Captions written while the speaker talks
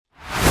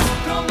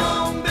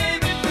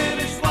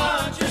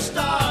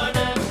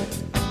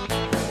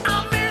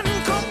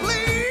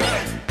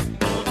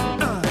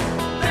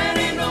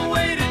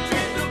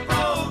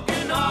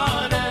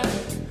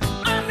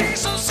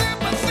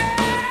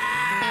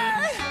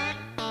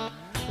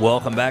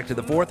Welcome back to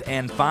the fourth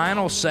and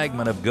final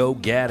segment of Go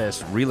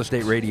Gaddis Real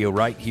Estate Radio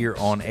right here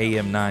on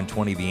AM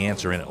 920 The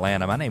Answer in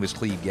Atlanta. My name is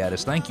Cleve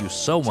Gaddis. Thank you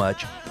so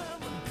much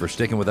for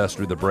sticking with us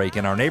through the break.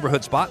 In our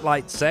Neighborhood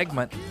Spotlight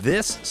segment,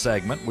 this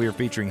segment, we are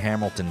featuring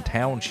Hamilton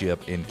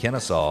Township in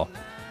Kennesaw.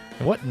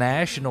 And what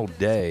national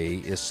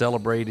day is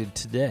celebrated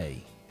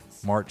today,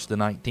 March the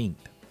 19th?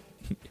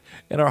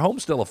 And are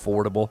homes still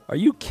affordable? Are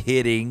you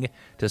kidding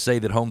to say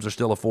that homes are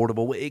still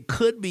affordable? It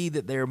could be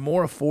that they're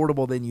more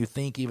affordable than you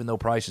think, even though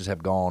prices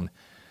have gone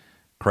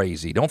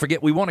crazy. Don't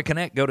forget, we want to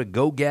connect. Go to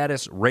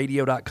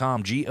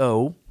GoGaddisRadio.com,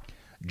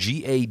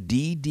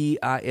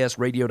 GoGaddis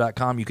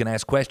Radio.com. You can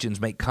ask questions,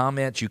 make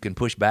comments. You can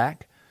push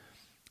back.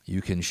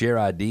 You can share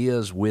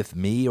ideas with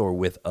me or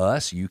with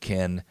us. You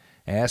can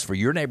ask for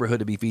your neighborhood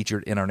to be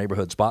featured in our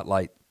Neighborhood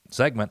Spotlight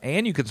segment,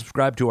 and you can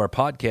subscribe to our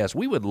podcast.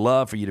 We would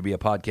love for you to be a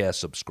podcast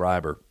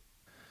subscriber.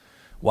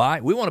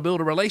 Why? We want to build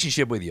a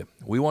relationship with you.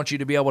 We want you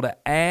to be able to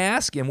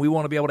ask, and we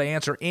want to be able to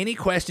answer any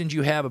questions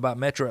you have about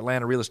Metro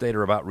Atlanta real estate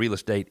or about real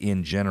estate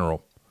in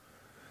general.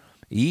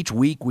 Each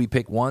week, we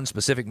pick one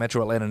specific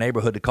Metro Atlanta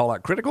neighborhood to call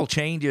out critical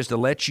changes to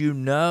let you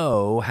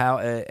know how,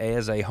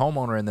 as a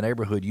homeowner in the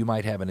neighborhood, you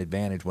might have an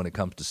advantage when it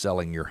comes to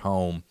selling your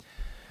home.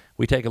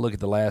 We take a look at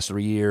the last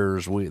 3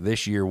 years.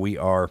 This year, we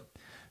are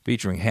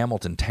featuring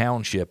Hamilton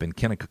Township in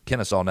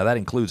Kennesaw. Now, that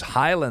includes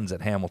Highlands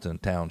at Hamilton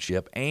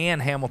Township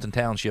and Hamilton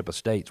Township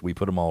Estates. We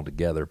put them all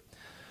together.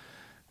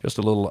 Just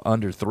a little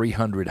under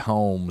 300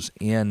 homes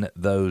in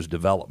those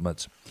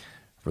developments.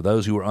 For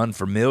those who are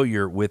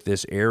unfamiliar with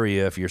this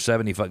area, if you're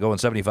going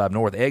 75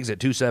 north, exit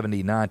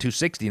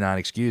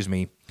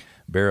 269,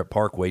 Barrett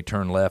Parkway,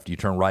 turn left. You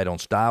turn right on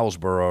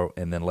Stylesboro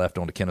and then left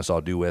onto Kennesaw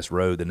Due West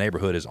Road. The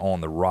neighborhood is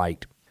on the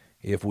right.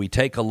 If we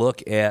take a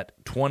look at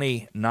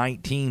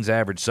 2019's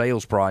average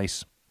sales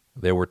price,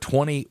 there were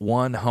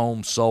 21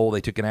 homes sold. They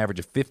took an average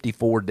of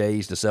 54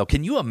 days to sell.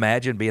 Can you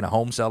imagine being a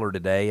home seller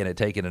today and it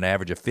taking an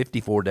average of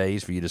 54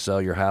 days for you to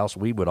sell your house?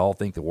 We would all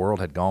think the world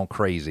had gone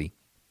crazy.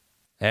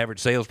 Average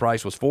sales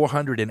price was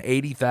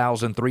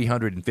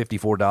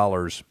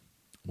 $480,354.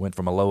 Went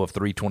from a low of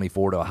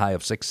 $324 to a high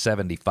of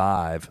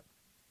 $675.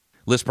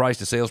 List price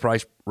to sales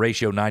price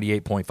ratio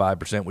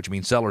 98.5%, which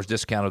means sellers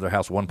discounted their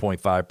house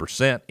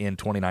 1.5% in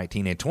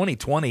 2019. In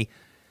 2020,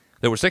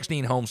 there were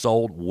 16 homes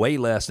sold, way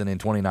less than in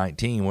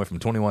 2019. Went from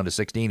 21 to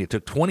 16. It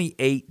took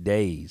 28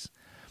 days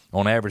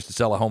on average to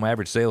sell a home.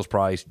 Average sales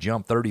price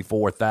jumped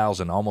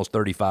 $34,000, almost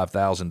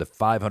 $35,000 to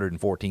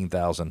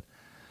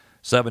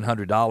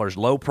 $514,700.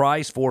 Low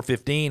price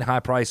 $415, high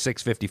price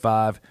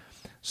 $655.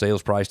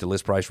 Sales price to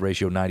list price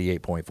ratio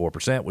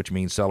 98.4%, which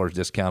means sellers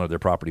discounted their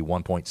property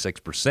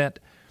 1.6%.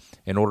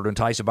 In order to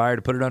entice a buyer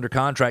to put it under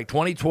contract.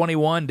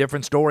 2021,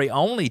 different story.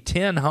 Only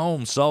 10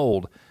 homes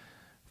sold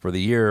for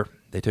the year.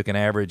 They took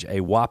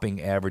a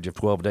whopping average of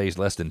 12 days,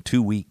 less than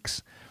 2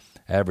 weeks.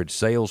 Average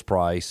sales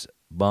price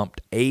bumped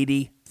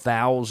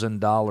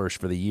 $80,000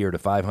 for the year to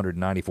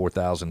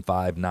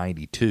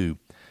 $594,592.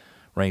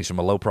 Ranged from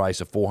a low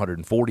price of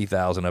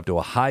 $440,000 up to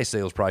a high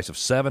sales price of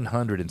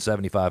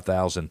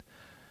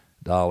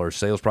 $775,000.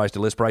 Sales price to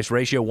list price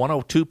ratio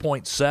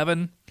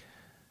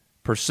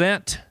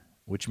 102.7%.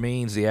 Which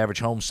means the average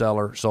home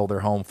seller sold their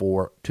home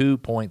for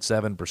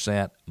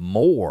 2.7%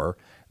 more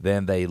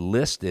than they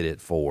listed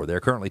it for. There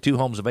are currently 2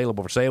 homes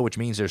available for sale, which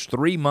means there's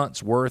 3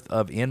 months' worth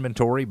of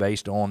inventory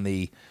based on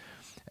the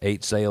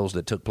 8 sales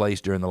that took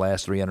place during the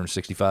last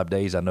 365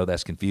 days. I know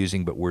that's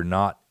confusing, but we're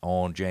not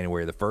on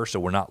January the 1st,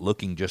 so we're not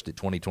looking just at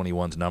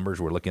 2021's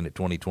numbers. We're looking at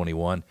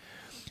 2021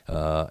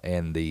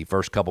 and the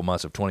first couple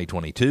months of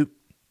 2022.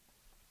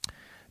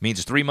 Means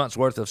it's 3 months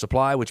worth of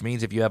supply, which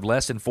means if you have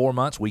less than 4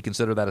 months, we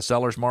consider that a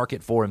seller's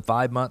market. 4 and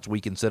 5 months,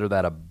 we consider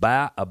that a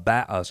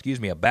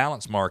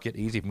balanced market.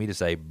 Easy for me to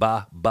say, a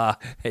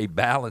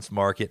balanced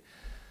market.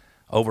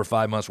 Over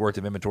 5 months worth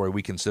of inventory,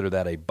 we consider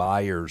that a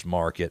buyer's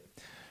market.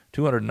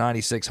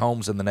 296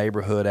 homes in the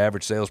neighborhood.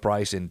 Average sales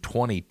price in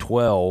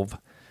 2012,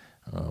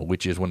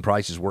 which is when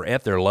prices were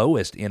at their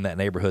lowest in that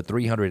neighborhood,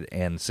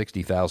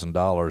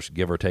 $360,000,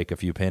 give or take a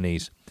few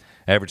pennies.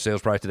 Average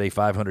sales price today,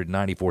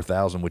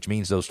 $594,000, which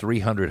means those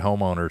 300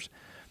 homeowners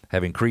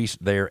have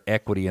increased their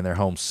equity in their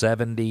home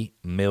 $70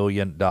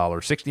 million,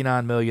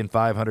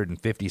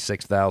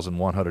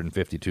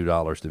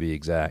 $69,556,152 to be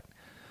exact.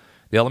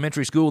 The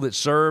elementary school that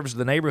serves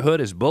the neighborhood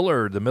is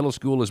Bullard. The middle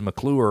school is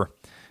McClure,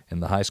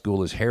 and the high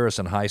school is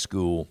Harrison High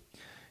School.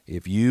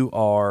 If you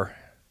are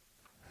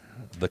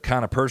the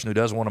kind of person who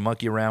doesn't want to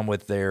monkey around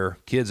with their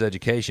kids'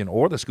 education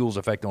or the school's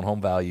effect on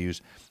home values,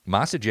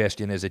 my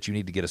suggestion is that you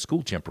need to get a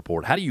school chimp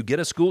report. How do you get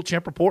a school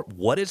chimp report?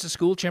 What is a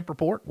school chimp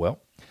report? Well,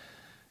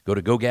 go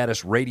to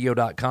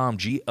GoGaddisRadio.com,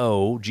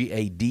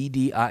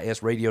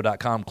 GoGaddis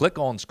Radio.com. Click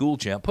on School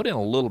Chimp. Put in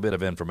a little bit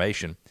of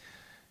information.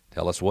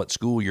 Tell us what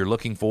school you're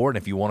looking for, and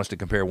if you want us to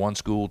compare one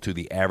school to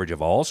the average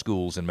of all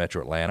schools in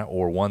Metro Atlanta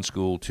or one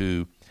school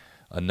to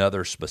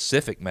another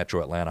specific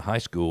Metro Atlanta high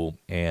school,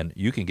 and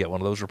you can get one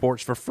of those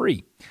reports for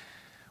free.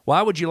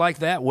 Why would you like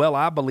that? Well,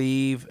 I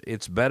believe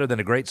it's better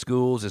than a great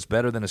schools. It's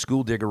better than a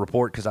school digger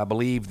report because I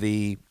believe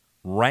the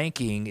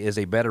ranking is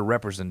a better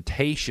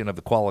representation of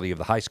the quality of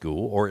the high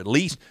school, or at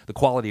least the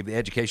quality of the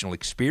educational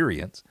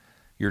experience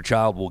your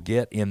child will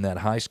get in that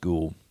high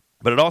school.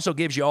 But it also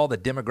gives you all the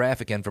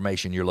demographic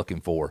information you're looking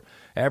for.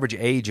 Average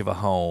age of a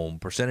home,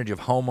 percentage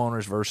of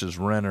homeowners versus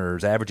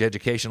renters, average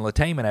educational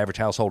attainment, average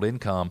household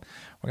income.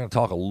 We're going to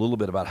talk a little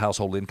bit about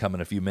household income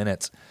in a few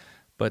minutes,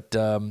 but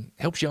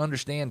helps you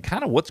understand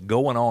kind of what's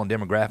going on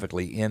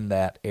demographically in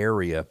that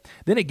area.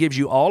 Then it gives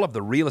you all of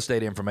the real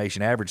estate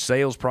information, average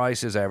sales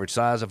prices, average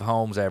size of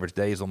homes, average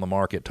days on the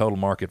market, total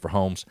market for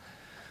homes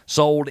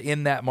sold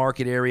in that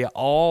market area.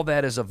 All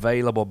that is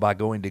available by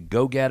going to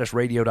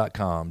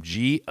GoGaddisRadio.com,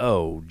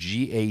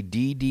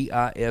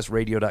 GOGADDIS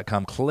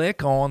Radio.com.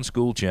 Click on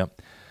School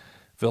Chimp,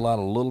 fill out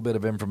a little bit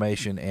of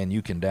information, and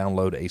you can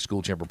download a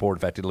School Chimp report.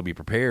 In fact, it'll be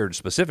prepared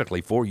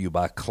specifically for you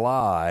by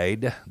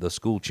Clyde. The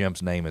School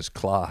Chimp's name is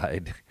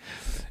Clyde,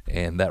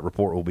 and that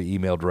report will be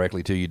emailed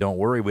directly to you. Don't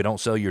worry, we don't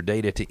sell your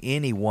data to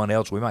anyone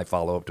else. We might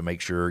follow up to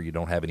make sure you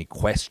don't have any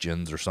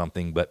questions or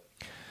something, but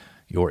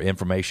your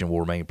information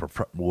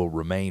will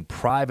remain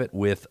private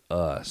with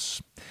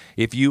us.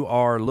 If you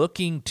are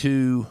looking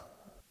to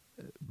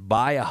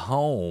buy a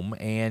home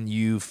and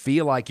you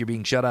feel like you're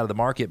being shut out of the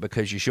market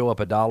because you show up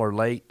a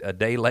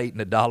day late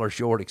and a dollar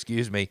short,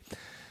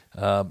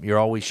 you're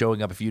always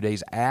showing up a few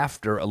days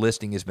after a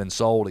listing has been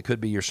sold. It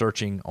could be you're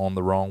searching on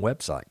the wrong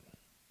website.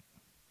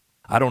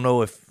 I don't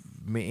know if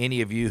any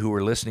of you who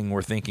are listening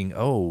were thinking,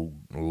 oh,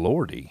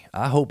 Lordy,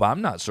 I hope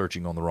I'm not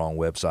searching on the wrong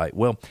website.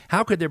 Well,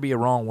 how could there be a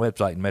wrong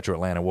website in Metro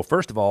Atlanta? Well,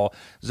 first of all,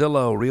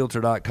 Zillow,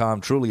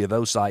 Realtor.com, Trulia,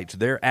 those sites,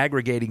 they're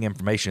aggregating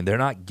information. They're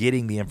not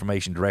getting the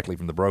information directly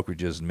from the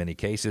brokerages in many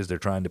cases. They're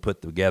trying to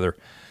put together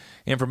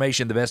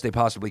information the best they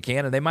possibly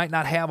can, and they might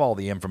not have all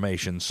the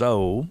information.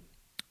 So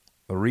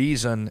the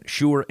reason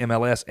Sure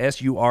MLS,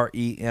 SUREMLS.com,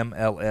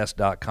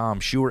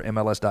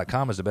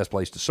 SureMLS.com is the best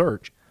place to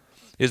search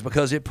is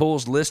because it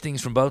pulls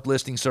listings from both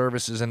listing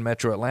services in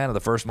Metro Atlanta, the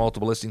First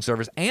Multiple Listing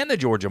Service and the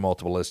Georgia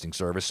Multiple Listing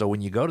Service. So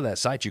when you go to that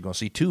site, you're going to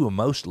see two of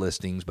most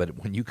listings,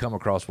 but when you come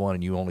across one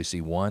and you only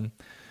see one,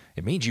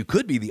 it means you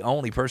could be the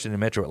only person in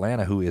Metro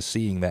Atlanta who is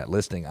seeing that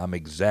listing. I'm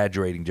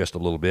exaggerating just a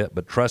little bit,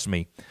 but trust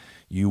me,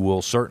 you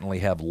will certainly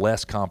have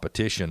less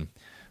competition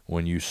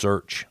when you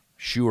search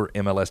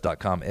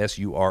SureMLS.com,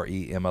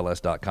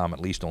 SUREMLS.com,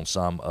 at least on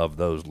some of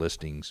those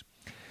listings.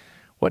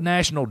 What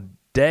national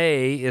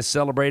day is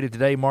celebrated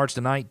today, March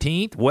the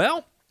 19th?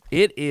 Well,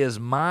 it is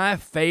my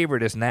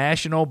favorite. It's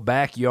National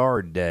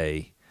Backyard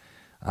Day.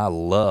 I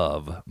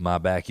love my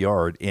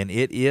backyard, and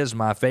it is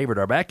my favorite.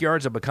 Our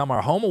backyards have become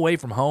our home away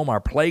from home, our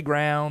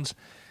playgrounds,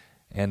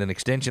 and an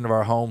extension of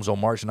our homes.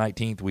 On March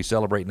 19th, we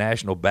celebrate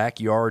National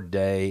Backyard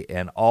Day,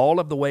 and all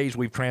of the ways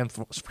we've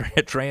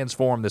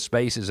transformed the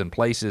spaces and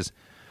places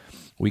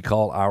we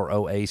call our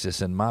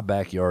oasis, and my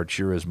backyard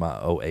sure is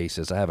my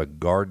oasis. I have a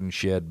garden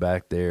shed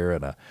back there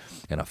and a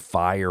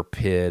fire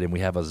pit, and we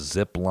have a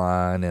zip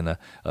line and a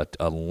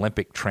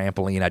Olympic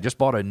trampoline. I just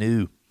bought a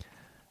new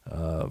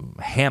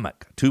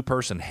hammock,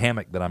 two-person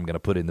hammock that I'm going to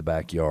put in the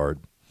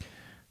backyard.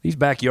 These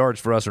backyards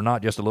for us are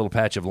not just a little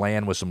patch of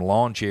land with some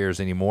lawn chairs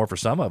anymore. For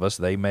some of us,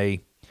 they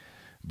may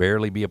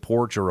barely be a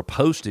porch or a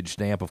postage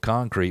stamp of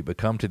concrete, but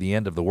come to the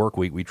end of the work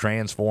week, we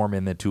transform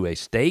into a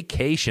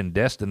staycation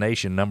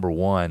destination number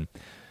one.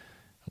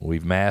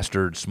 We've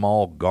mastered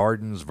small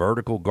gardens,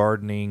 vertical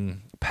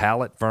gardening,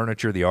 pallet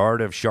furniture, the art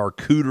of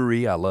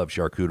charcuterie. I love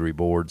charcuterie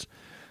boards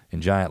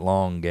and giant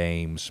lawn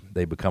games.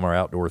 They become our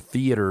outdoor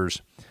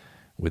theaters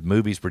with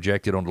movies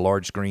projected onto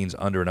large screens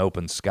under an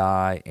open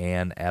sky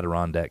and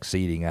Adirondack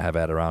seating. I have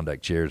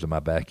Adirondack chairs in my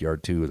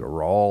backyard, too.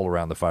 They're all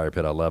around the fire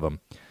pit. I love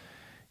them.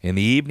 In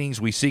the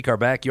evenings, we seek our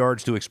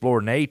backyards to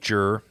explore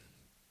nature.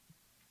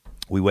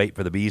 We wait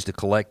for the bees to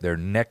collect their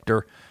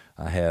nectar.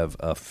 I have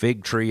a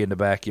fig tree in the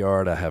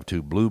backyard. I have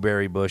 2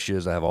 blueberry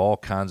bushes. I have all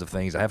kinds of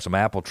things. I have some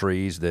apple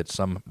trees that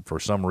for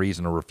some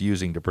reason are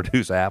refusing to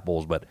produce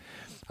apples, but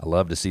I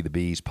love to see the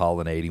bees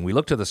pollinating. We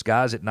look to the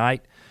skies at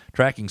night,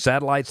 tracking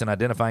satellites and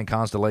identifying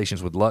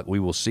constellations. With luck, we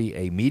will see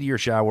a meteor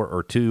shower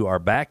or two. Our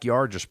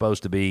backyards are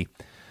supposed to be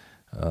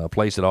a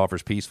place that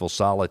offers peaceful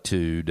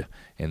solitude.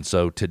 And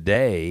so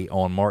today,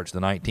 on March the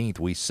 19th,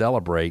 we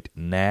celebrate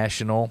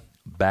National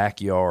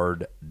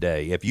Backyard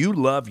Day. If you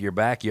love your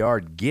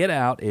backyard, get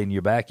out in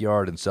your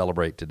backyard and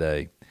celebrate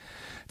today.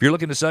 If you're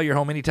looking to sell your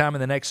home anytime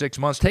in the next 6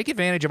 months, take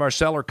advantage of our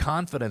Seller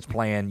Confidence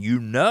Plan. You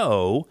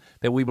know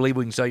that we believe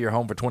we can sell your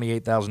home for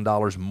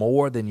 $28,000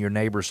 more than your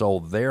neighbor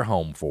sold their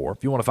home for.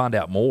 If you want to find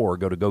out more,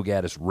 go to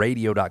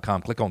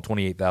GoGaddisRadio.com, click on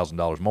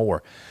 $28,000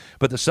 more.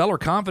 But the Seller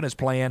Confidence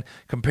Plan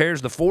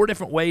compares the 4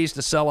 different ways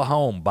to sell a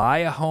home. Buy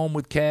a home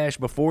with cash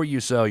before you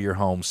sell your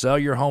home. Sell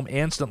your home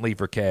instantly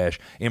for cash.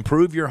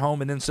 Improve your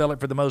home and then sell it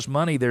for the most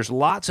money. There's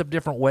lots of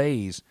different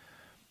ways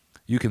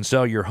you can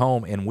sell your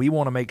home, and we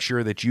want to make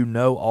sure that you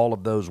know all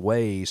of those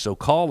ways. So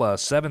call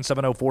us,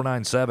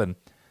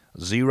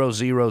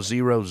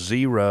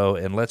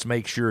 770-497-0000, and let's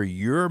make sure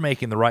you're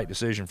making the right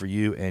decision for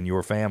you and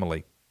your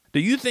family. Do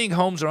you think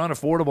homes are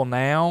unaffordable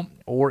now,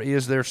 or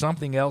is there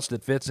something else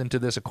that fits into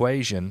this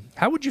equation?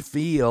 How would you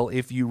feel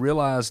if you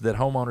realized that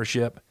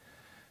homeownership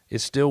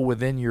is still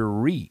within your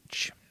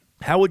reach.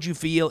 How would you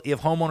feel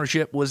if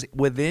homeownership was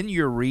within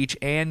your reach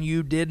and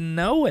you didn't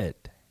know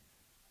it?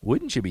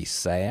 Wouldn't you be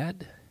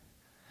sad?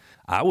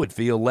 I would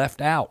feel left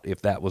out if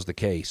that was the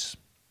case.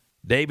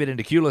 David in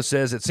Decula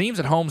says, it seems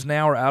that homes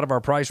now are out of our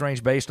price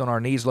range based on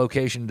our needs,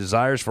 location, and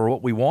desires for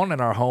what we want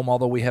in our home.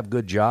 Although we have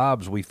good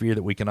jobs, we fear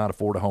that we cannot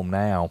afford a home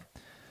now.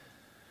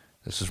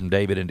 This is from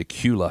David in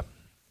Decula.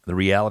 The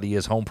reality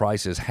is home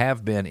prices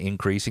have been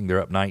increasing.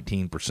 They're up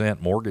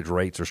 19%. Mortgage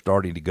rates are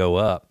starting to go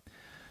up.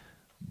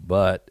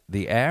 But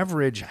the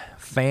average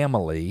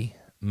family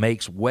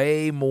makes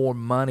way more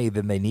money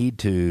than they need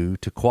to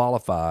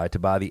qualify to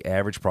buy the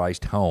average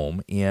priced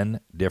home in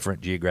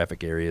different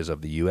geographic areas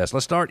of the U.S.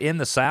 Let's start in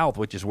the South,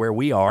 which is where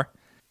we are.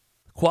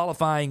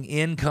 Qualifying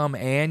income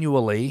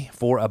annually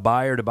for a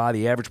buyer to buy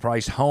the average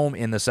priced home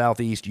in the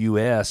Southeast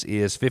U.S.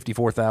 is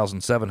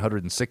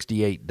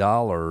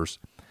 $54,768,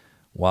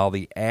 while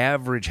the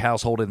average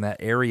household in that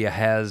area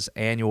has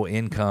annual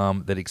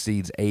income that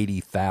exceeds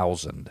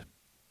 $80,000.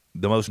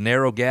 The most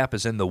narrow gap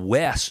is in the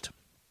West,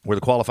 where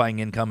the qualifying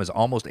income is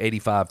almost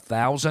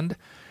 $85,000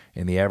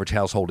 and the average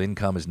household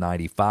income is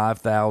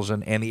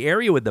 $95,000. And the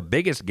area with the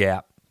biggest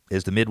gap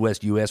is the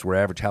Midwest U.S., where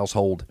average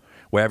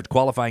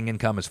qualifying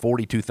income is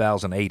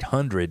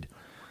 $42,800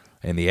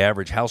 and the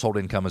average household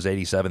income is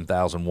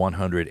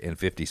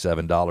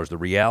 $87,157. The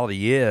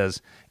reality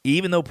is,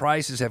 even though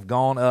prices have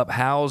gone up,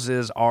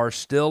 houses are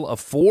still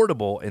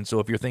affordable. And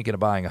so if you're thinking of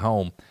buying a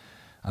home,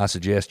 I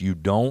suggest you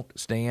don't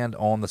stand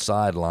on the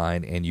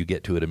sideline and you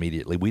get to it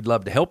immediately. We'd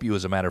love to help you,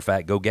 as a matter of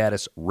fact. Go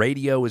Gaddis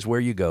Radio is where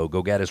you go.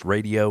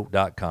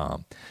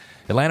 GoGaddisRadio.com.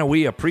 Atlanta,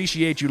 we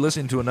appreciate you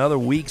listening to another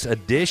week's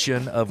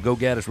edition of Go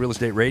Gaddis Real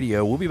Estate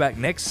Radio. We'll be back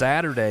next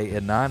Saturday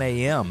at 9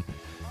 a.m.,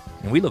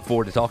 and we look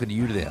forward to talking to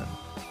you then.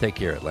 Take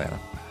care, Atlanta.